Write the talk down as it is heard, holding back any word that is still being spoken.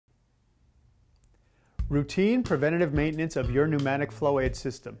Routine preventative maintenance of your pneumatic flow aid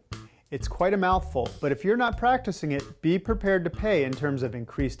system. It's quite a mouthful, but if you're not practicing it, be prepared to pay in terms of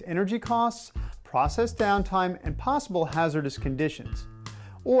increased energy costs, process downtime, and possible hazardous conditions.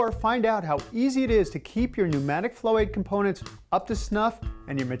 Or find out how easy it is to keep your pneumatic flow aid components up to snuff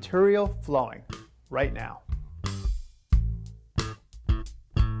and your material flowing right now.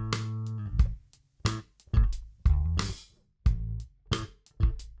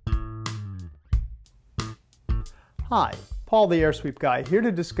 Hi, Paul the AirSweep guy here to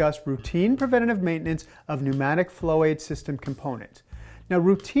discuss routine preventative maintenance of pneumatic flow aid system components. Now,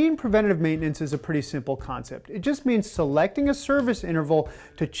 routine preventative maintenance is a pretty simple concept. It just means selecting a service interval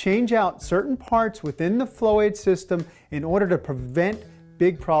to change out certain parts within the flow aid system in order to prevent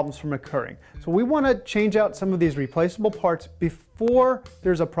big problems from occurring. So we want to change out some of these replaceable parts before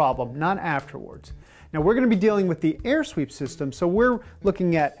there's a problem, not afterwards. Now we're going to be dealing with the AirSweep system, so we're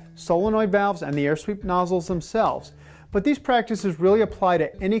looking at solenoid valves and the AirSweep nozzles themselves. But these practices really apply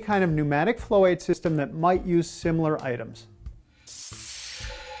to any kind of pneumatic flow aid system that might use similar items.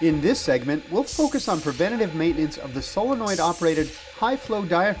 In this segment, we'll focus on preventative maintenance of the solenoid-operated high-flow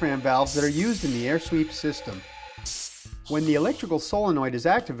diaphragm valves that are used in the AirSweep system. When the electrical solenoid is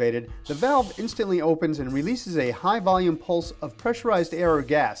activated, the valve instantly opens and releases a high-volume pulse of pressurized air or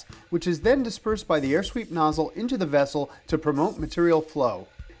gas, which is then dispersed by the AirSweep nozzle into the vessel to promote material flow.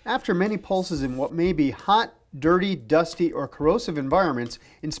 After many pulses in what may be hot, dirty, dusty, or corrosive environments,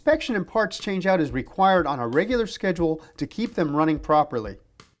 inspection and parts change-out is required on a regular schedule to keep them running properly.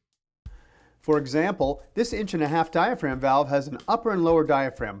 For example, this 1.5-inch diaphragm valve has an upper and lower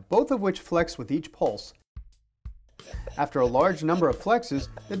diaphragm, both of which flex with each pulse. After a large number of flexes,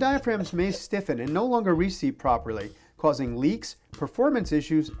 the diaphragms may stiffen and no longer reseat properly, causing leaks, performance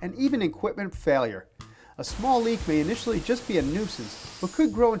issues, and even equipment failure. A small leak may initially just be a nuisance, but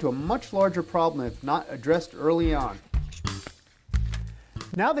could grow into a much larger problem if not addressed early on.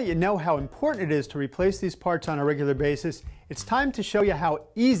 Now that you know how important it is to replace these parts on a regular basis, it's time to show you how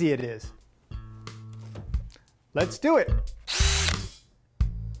easy it is. Let's do it!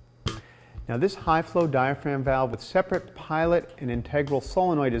 Now this high-flow diaphragm valve with separate pilot and integral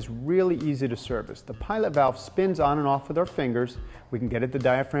solenoid is really easy to service. The pilot valve spins on and off with our fingers. We can get at the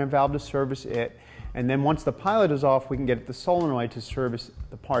diaphragm valve to service it. And then once the pilot is off, we can get at the solenoid to service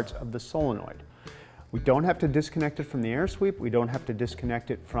the parts of the solenoid. We don't have to disconnect it from the AirSweep. We don't have to disconnect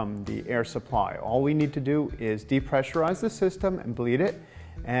it from the air supply. All we need to do is depressurize the system and bleed it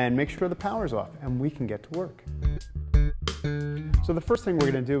and make sure the power's off, and we can get to work. So the first thing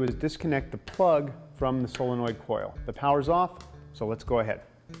we're going to do is disconnect the plug from the solenoid coil. The power's off, so let's go ahead.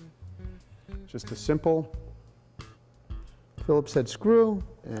 Just a simple Phillips head screw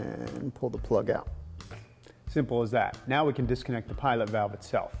and pull the plug out. Simple as that. Now we can disconnect the pilot valve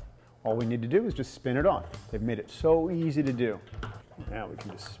itself. All we need to do is just spin it off. They've made it so easy to do. Now we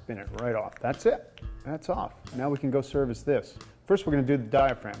can just spin it right off. That's it. That's off. Now we can go service this. First we're going to do the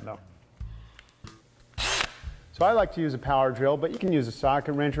diaphragm though. So I like to use a power drill, but you can use a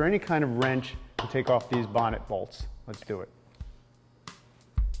socket wrench or any kind of wrench to take off these bonnet bolts. Let's do it.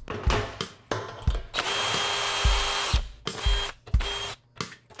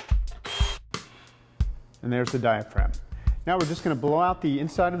 And there's the diaphragm. Now we're just going to blow out the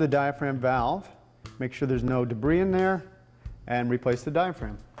inside of the diaphragm valve, make sure there's no debris in there, and replace the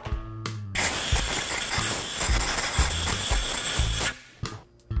diaphragm.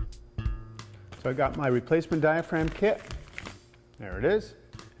 So I got my replacement diaphragm kit. There it is.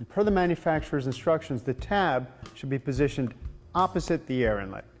 And per the manufacturer's instructions, the tab should be positioned opposite the air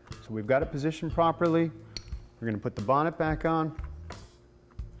inlet. So we've got it positioned properly. We're going to put the bonnet back on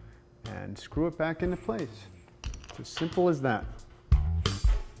and screw it back into place. It's as simple as that.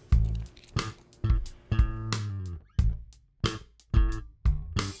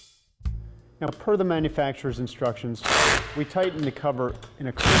 Now, per the manufacturer's instructions, we tighten the cover in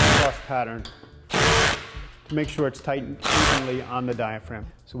a crisscross pattern to make sure it's tightened evenly on the diaphragm,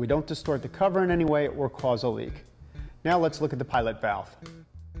 so we don't distort the cover in any way or cause a leak. Now let's look at the pilot valve.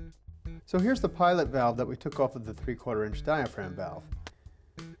 So here's the pilot valve that we took off of the 3/4-inch diaphragm valve.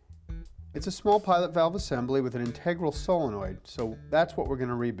 It's a small pilot valve assembly with an integral solenoid, so that's what we're going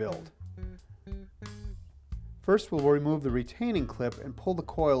to rebuild. First, we'll remove the retaining clip and pull the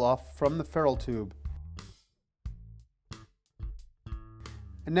coil off from the ferrule tube.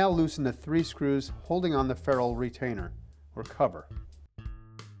 And now loosen the 3 screws holding on the ferrule retainer, or cover.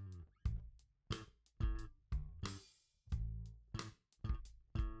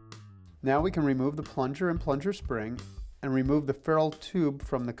 Now we can remove the plunger and plunger spring and remove the ferrule tube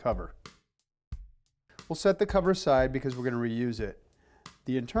from the cover. We'll set the cover aside because we're going to reuse it.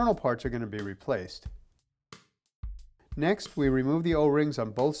 The internal parts are going to be replaced. Next, we remove the O-rings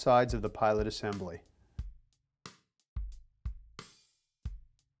on both sides of the pilot assembly.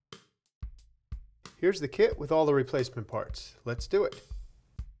 Here's the kit with all the replacement parts. Let's do it.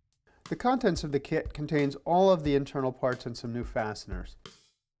 The contents of the kit contains all of the internal parts and some new fasteners.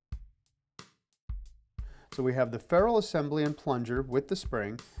 So we have the ferrule assembly and plunger with the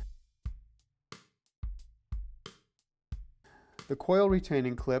spring, the coil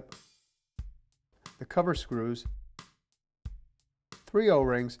retaining clip, the cover screws, 3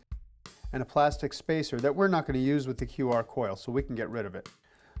 O-rings, and a plastic spacer that we're not going to use with the QR coil, so we can get rid of it.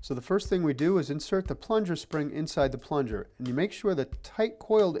 So the first thing we do is insert the plunger spring inside the plunger, and you make sure the tight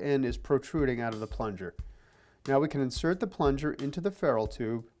coiled end is protruding out of the plunger. Now we can insert the plunger into the ferrule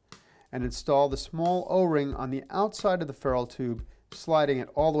tube and install the small O-ring on the outside of the ferrule tube, sliding it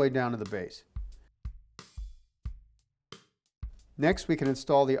all the way down to the base. Next, we can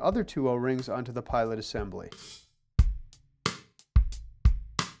install the other 2 O-rings onto the pilot assembly.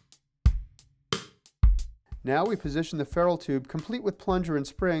 Now we position the ferrule tube, complete with plunger and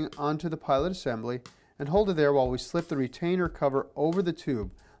spring, onto the pilot assembly and hold it there while we slip the retainer cover over the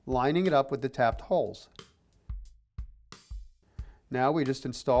tube, lining it up with the tapped holes. Now we just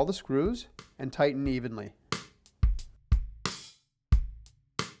install the screws and tighten evenly.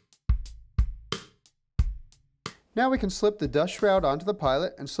 Now we can slip the dust shroud onto the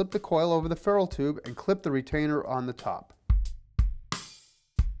pilot and slip the coil over the ferrule tube and clip the retainer on the top.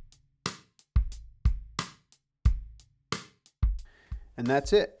 And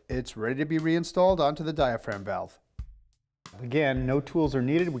that's it. It's ready to be reinstalled onto the diaphragm valve. Again, no tools are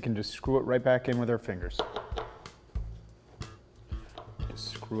needed. We can just screw it right back in with our fingers.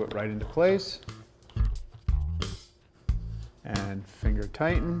 Just screw it right into place. And finger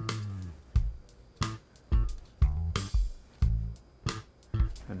tighten.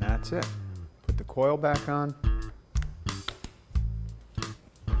 And that's it. Put the coil back on.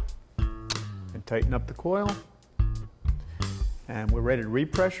 And tighten up the coil. And we're ready to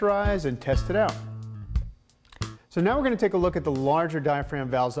repressurize and test it out. So now we're going to take a look at the larger diaphragm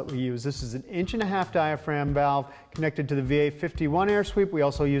valves that we use. This is an 1.5 inch diaphragm valve connected to the VA51 AirSweep. We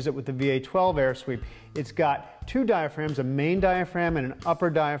also use it with the VA12 AirSweep. It's got 2 diaphragms, a main diaphragm and an upper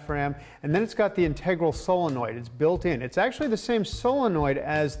diaphragm, and then it's got the integral solenoid. It's built in. It's actually the same solenoid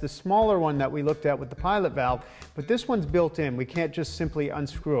as the smaller one that we looked at with the pilot valve, but this one's built in. We can't just simply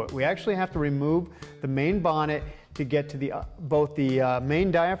unscrew it. We actually have to remove the main bonnet to get to both the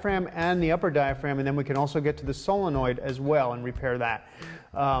main diaphragm and the upper diaphragm, and then we can also get to the solenoid as well and repair that.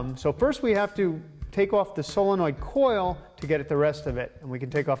 So first we have to take off the solenoid coil to get at the rest of it, and we can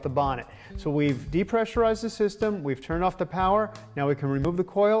take off the bonnet. So we've depressurized the system, we've turned off the power, now we can remove the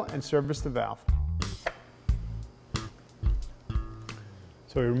coil and service the valve.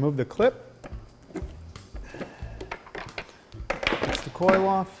 So we remove the clip, takes the coil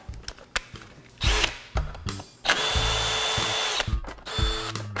off,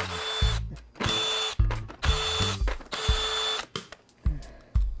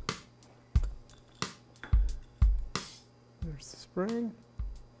 there's the spring.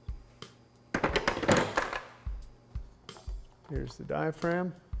 Here's the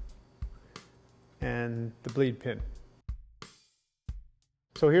diaphragm and the bleed pin.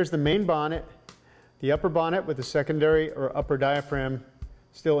 So here's the main bonnet, the upper bonnet with the secondary or upper diaphragm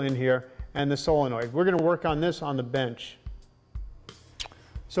still in here, and the solenoid. We're going to work on this on the bench.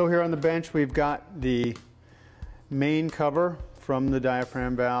 So here on the bench we've got the main cover from the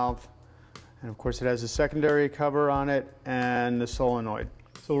diaphragm valve, and of course it has a secondary cover on it and the solenoid.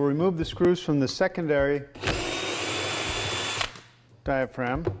 So we'll remove the screws from the secondary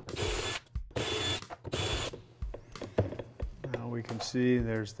diaphragm. Now we can see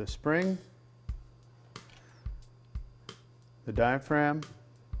there's the spring, the diaphragm,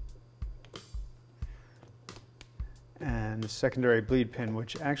 and the secondary bleed pin,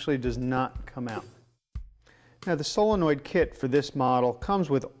 which actually does not come out. Now the solenoid kit for this model comes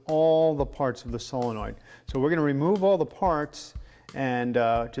with all the parts of the solenoid. So we're going to remove all the parts and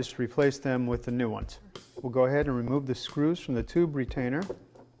just replace them with the new ones. We'll go ahead and remove the screws from the tube retainer.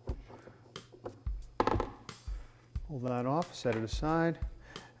 Pull that off, set it aside.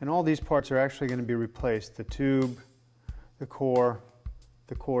 And all these parts are actually going to be replaced. The tube, the core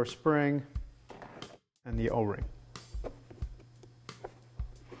spring, and the O-ring.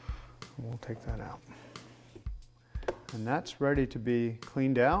 We'll take that out. And that's ready to be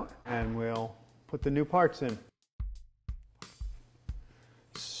cleaned out, and we'll put the new parts in.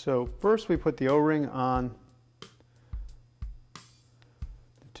 So first we put the O-ring on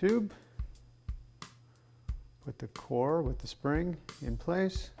the tube, put the core with the spring in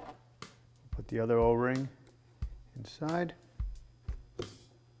place, put the other O-ring inside. The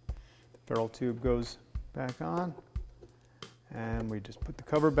ferrule tube goes back on, and we just put the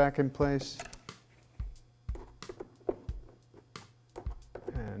cover back in place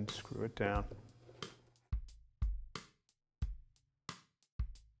and screw it down.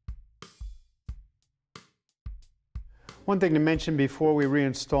 One thing to mention before we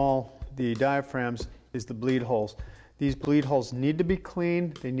reinstall the diaphragms is the bleed holes. These bleed holes need to be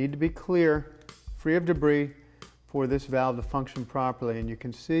clean, they need to be clear, free of debris for this valve to function properly. And you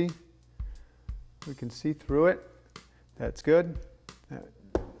can see, we can see through it. That's good.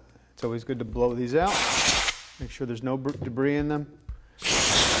 It's always good to blow these out. Make sure there's no debris in them.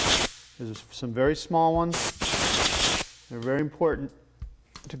 There's some very small ones. They're very important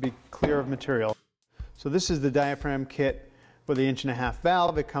to be clear of material. So this is the diaphragm kit for the 1.5"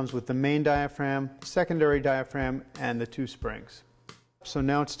 valve. It comes with the main diaphragm, secondary diaphragm, and the 2 springs. So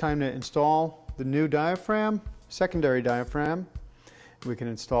now it's time to install the new diaphragm, secondary diaphragm. We can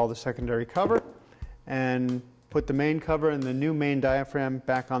install the secondary cover and put the main cover and the new main diaphragm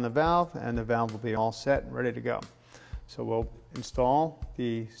back on the valve, and the valve will be all set and ready to go. So we'll install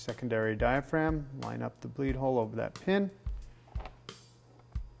the secondary diaphragm, line up the bleed hole over that pin.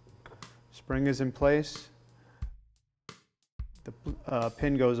 Spring is in place. The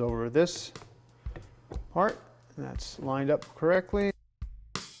pin goes over this part, and that's lined up correctly.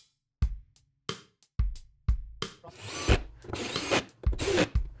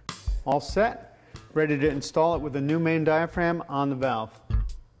 All set, ready to install it with the new main diaphragm on the valve.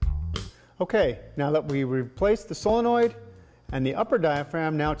 Okay, now that we replaced the solenoid and the upper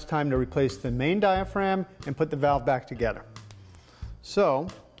diaphragm, now it's time to replace the main diaphragm and put the valve back together. So,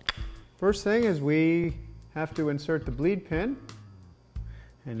 first thing is we have to insert the bleed pin,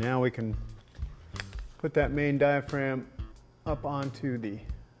 and now we can put that main diaphragm up onto the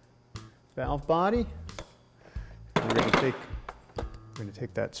valve body. We're going to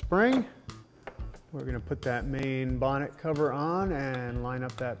take that spring, we're going to put that main bonnet cover on and line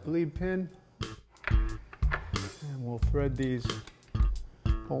up that bleed pin, and we'll thread these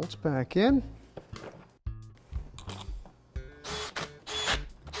bolts back in.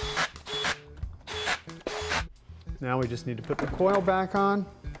 Now we just need to put the coil back on,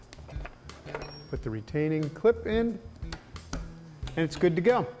 put the retaining clip in, and it's good to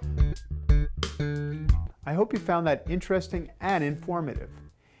go. I hope you found that interesting and informative.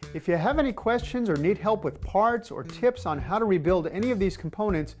 If you have any questions or need help with parts or tips on how to rebuild any of these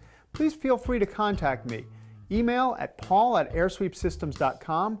components, please feel free to contact me. Email at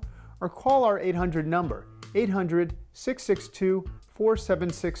paul@airsweepsystems.com or call our 800 number,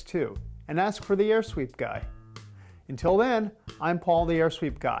 800-662-4762, and ask for the AirSweep guy. Until then, I'm Paul the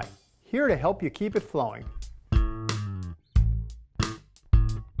AirSweep guy, here to help you keep it flowing.